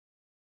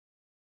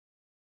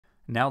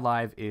Now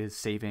Live is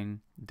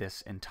saving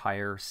this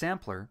entire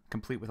sampler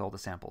complete with all the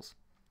samples.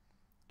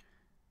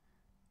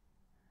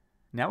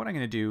 Now what I'm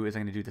going to do is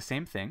I'm going to do the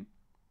same thing,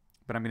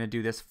 but I'm going to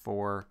do this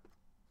for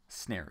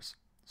snares.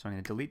 So I'm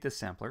going to delete this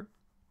sampler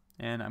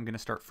and I'm going to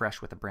start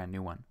fresh with a brand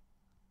new one.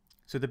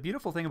 So the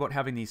beautiful thing about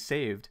having these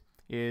saved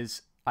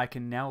is I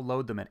can now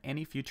load them at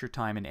any future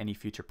time in any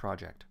future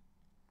project.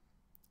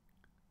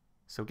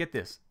 So get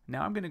this,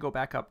 now I'm going to go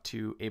back up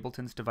to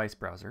Ableton's device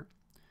browser,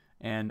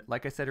 and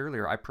like I said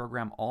earlier, I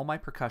program all my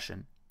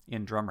percussion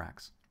in drum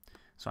racks.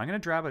 So I'm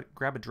going to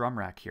grab a drum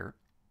rack here,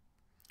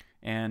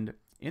 and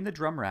in the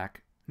drum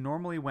rack,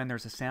 normally when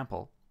there's a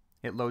sample,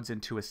 it loads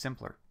into a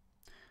sampler.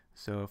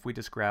 So if we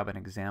just grab an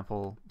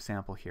example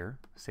sample here,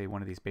 say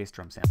one of these bass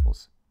drum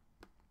samples,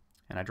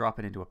 and I drop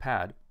it into a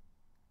pad,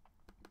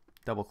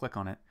 double click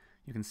on it,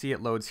 you can see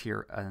it loads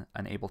here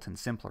an Ableton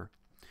Sampler.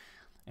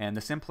 And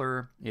the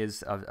sampler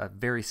is a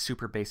very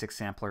super basic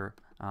sampler,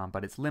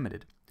 but it's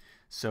limited.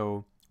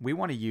 So we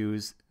want to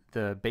use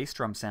the bass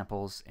drum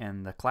samples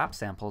and the clap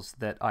samples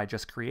that I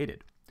just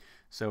created.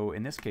 So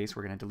in this case,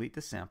 we're going to delete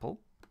this sample.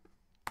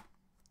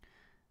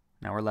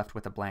 Now we're left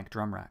with a blank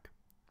drum rack.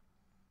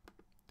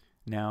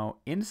 Now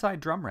inside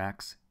drum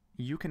racks,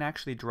 you can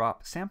actually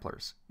drop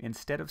samplers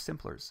instead of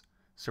simplers.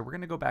 So we're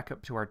going to go back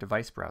up to our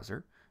device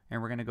browser,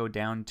 and we're going to go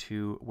down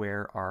to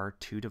where our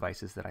two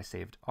devices that I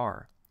saved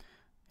are.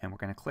 And we're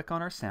going to click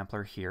on our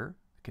sampler here,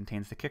 it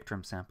contains the kick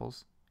drum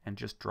samples, and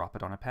just drop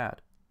it on a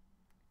pad.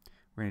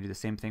 We're going to do the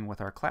same thing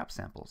with our clap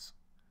samples.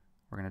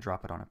 We're going to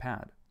drop it on a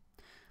pad.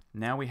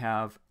 Now we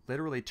have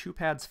literally 2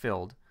 pads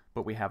filled,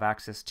 but we have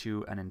access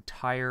to an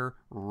entire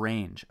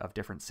range of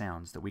different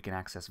sounds that we can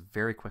access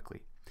very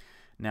quickly.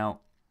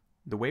 Now,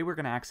 the way we're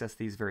going to access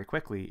these very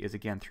quickly is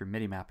again through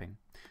Midi mapping.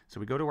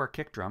 So we go to our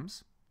kick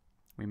drums,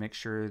 we make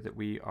sure that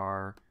we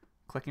are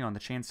clicking on the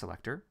chain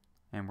selector,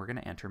 and we're going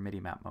to enter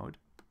Midi map mode.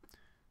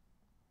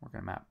 We're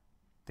going to map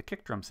the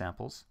kick drum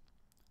samples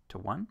to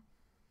 1,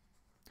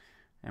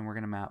 and we're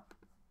going to map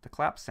the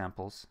clap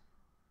samples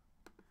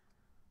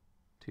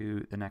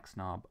to the next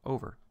knob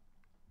over.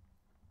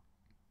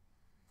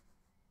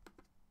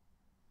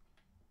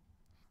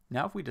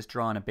 Now if we just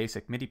draw in a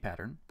basic MIDI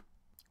pattern,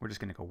 we're just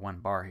going to go 1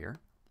 bar here.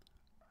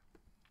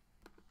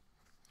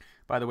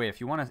 By the way,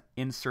 if you want to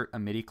insert a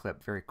MIDI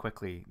clip very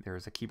quickly,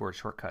 there's a keyboard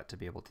shortcut to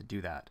be able to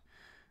do that.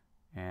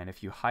 And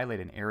if you highlight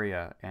an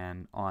area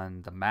and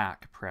on the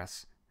Mac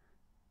press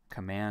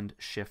Command,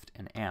 Shift,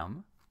 and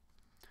M,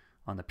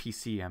 on the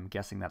PC I'm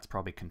guessing that's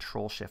probably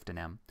Control, Shift, and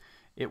M,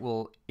 it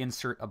will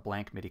insert a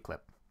blank MIDI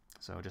clip.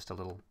 So just a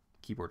little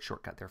keyboard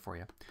shortcut there for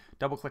you.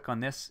 Double click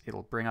on this,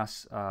 it'll bring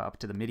us up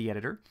to the MIDI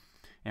editor,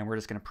 and we're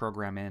just going to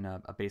program in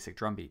a basic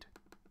drum beat.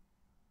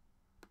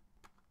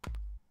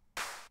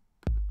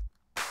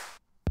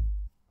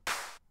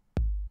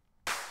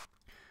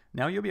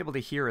 Now you'll be able to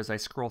hear, as I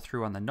scroll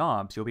through on the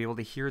knobs, you'll be able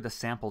to hear the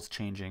samples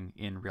changing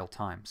in real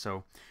time.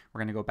 So we're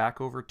going to go back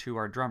over to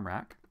our drum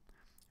rack,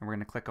 and we're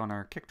going to click on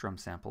our kick drum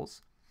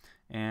samples,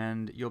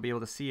 and you'll be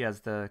able to see as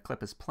the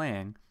clip is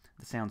playing,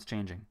 the sound's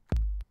changing.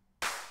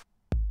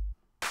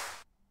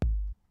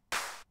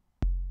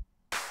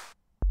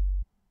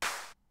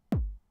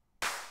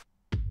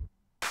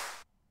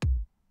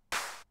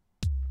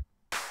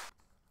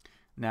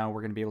 Now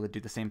we're going to be able to do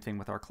the same thing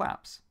with our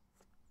claps.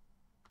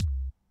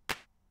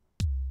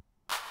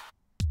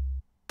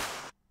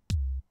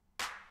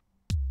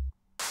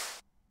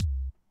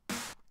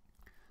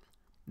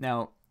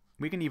 Now,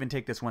 we can even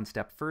take this one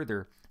step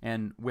further,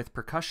 and with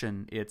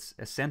percussion, it's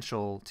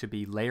essential to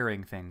be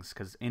layering things,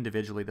 because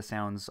individually the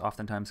sounds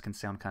oftentimes can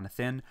sound kind of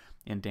thin.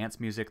 In dance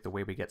music, the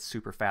way we get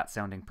super fat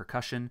sounding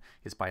percussion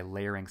is by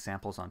layering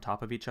samples on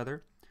top of each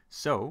other.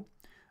 So,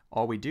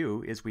 all we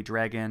do is we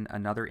drag in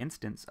another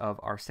instance of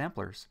our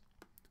samplers.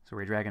 So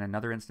we drag in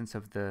another instance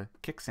of the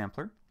kick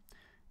sampler,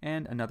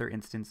 and another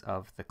instance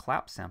of the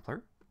clap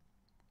sampler.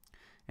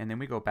 And then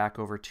we go back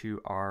over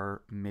to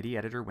our MIDI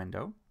editor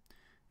window,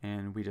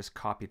 and we just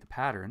copy the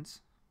patterns.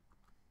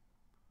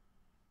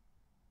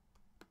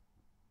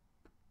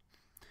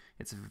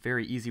 It's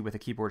very easy with a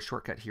keyboard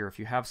shortcut here. If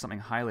you have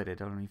something highlighted, I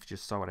don't know if you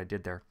just saw what I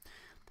did there.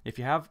 If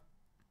you have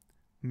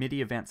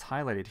MIDI events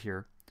highlighted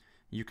here,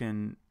 you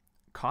can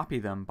copy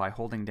them by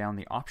holding down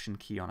the Option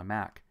key on a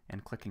Mac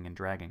and clicking and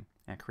dragging,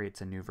 and it creates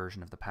a new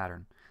version of the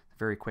pattern. It's a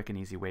very quick and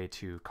easy way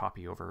to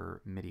copy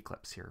over MIDI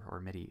clips here, or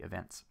MIDI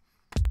events.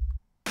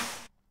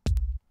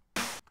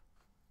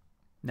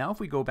 Now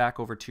if we go back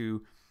over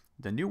to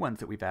the new ones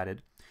that we've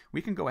added,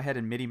 we can go ahead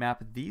and MIDI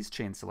map these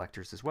chain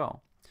selectors as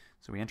well.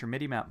 So we enter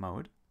MIDI map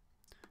mode,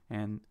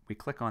 and we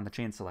click on the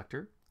chain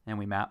selector, and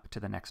we map to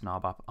the next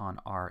knob up on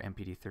our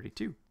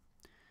MPD32.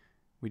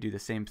 We do the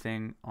same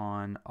thing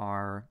on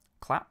our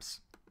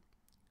claps.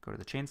 Go to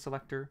the chain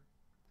selector,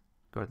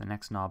 go to the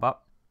next knob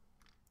up,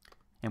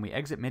 and we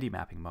exit MIDI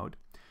mapping mode.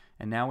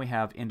 And now we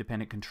have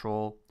independent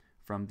control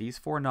from these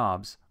 4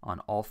 knobs on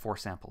all 4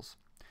 samples.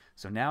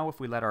 So now if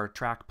we let our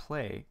track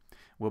play,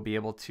 we'll be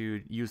able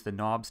to use the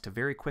knobs to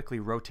very quickly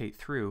rotate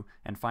through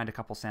and find a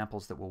couple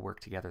samples that will work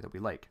together that we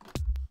like.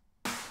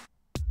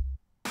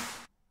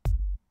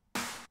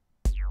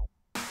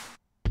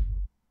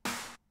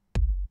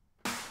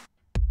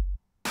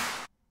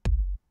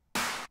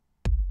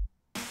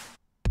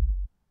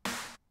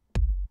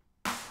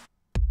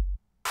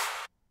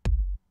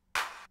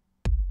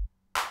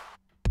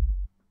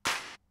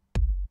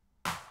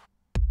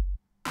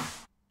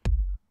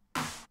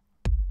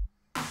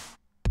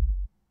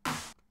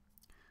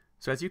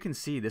 So as you can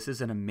see, this is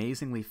an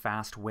amazingly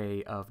fast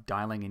way of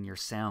dialing in your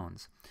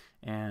sounds.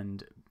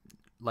 And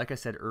like I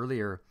said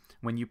earlier,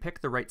 when you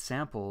pick the right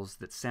samples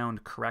that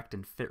sound correct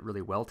and fit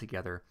really well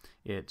together,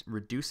 it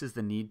reduces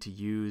the need to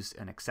use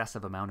an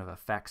excessive amount of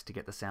effects to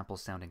get the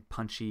samples sounding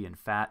punchy and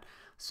fat.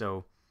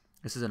 So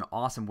this is an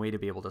awesome way to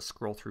be able to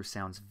scroll through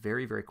sounds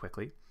very, very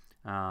quickly.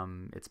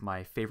 It's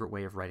my favorite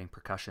way of writing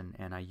percussion,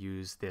 and I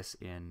use this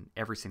in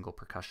every single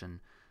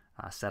percussion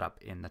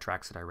setup in the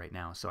tracks that I write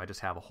now. So I just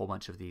have a whole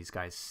bunch of these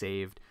guys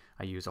saved.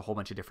 I use a whole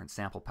bunch of different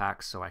sample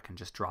packs, so I can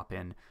just drop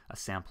in a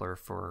sampler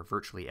for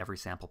virtually every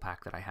sample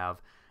pack that I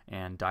have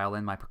and dial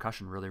in my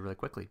percussion really, really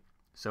quickly.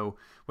 So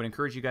would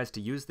encourage you guys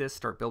to use this,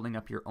 start building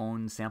up your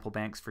own sample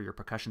banks for your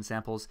percussion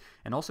samples,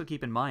 and also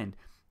keep in mind,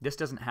 this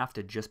doesn't have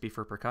to just be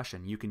for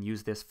percussion. You can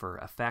use this for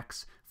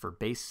effects, for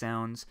bass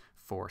sounds,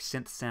 for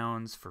synth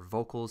sounds, for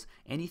vocals,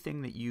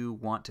 anything that you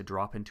want to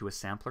drop into a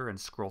sampler and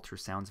scroll through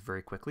sounds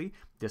very quickly,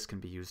 this can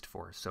be used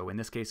for. So in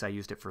this case, I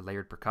used it for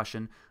layered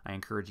percussion. I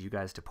encourage you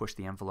guys to push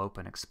the envelope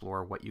and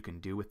explore what you can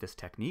do with this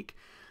technique.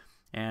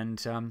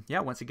 And yeah,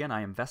 once again,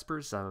 I am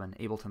Vespers. I'm an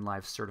Ableton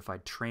Live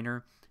certified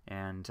trainer,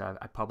 and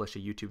I publish a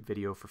YouTube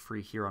video for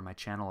free here on my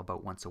channel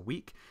about once a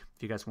week.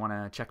 If you guys want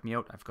to check me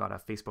out, I've got a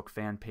Facebook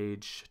fan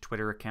page,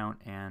 Twitter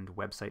account, and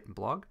website and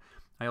blog.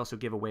 I also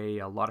give away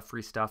a lot of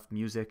free stuff,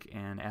 music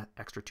and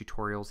extra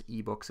tutorials,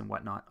 ebooks and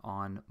whatnot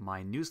on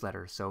my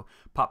newsletter. So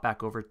pop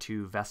back over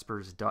to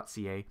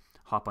vespers.ca,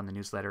 hop on the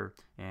newsletter,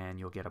 and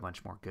you'll get a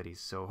bunch more goodies.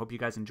 So hope you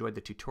guys enjoyed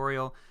the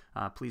tutorial.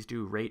 Please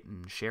do rate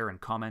and share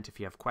and comment if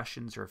you have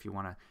questions or if you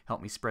want to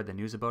help me spread the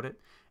news about it.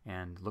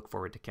 And look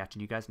forward to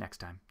catching you guys next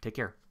time. Take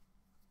care.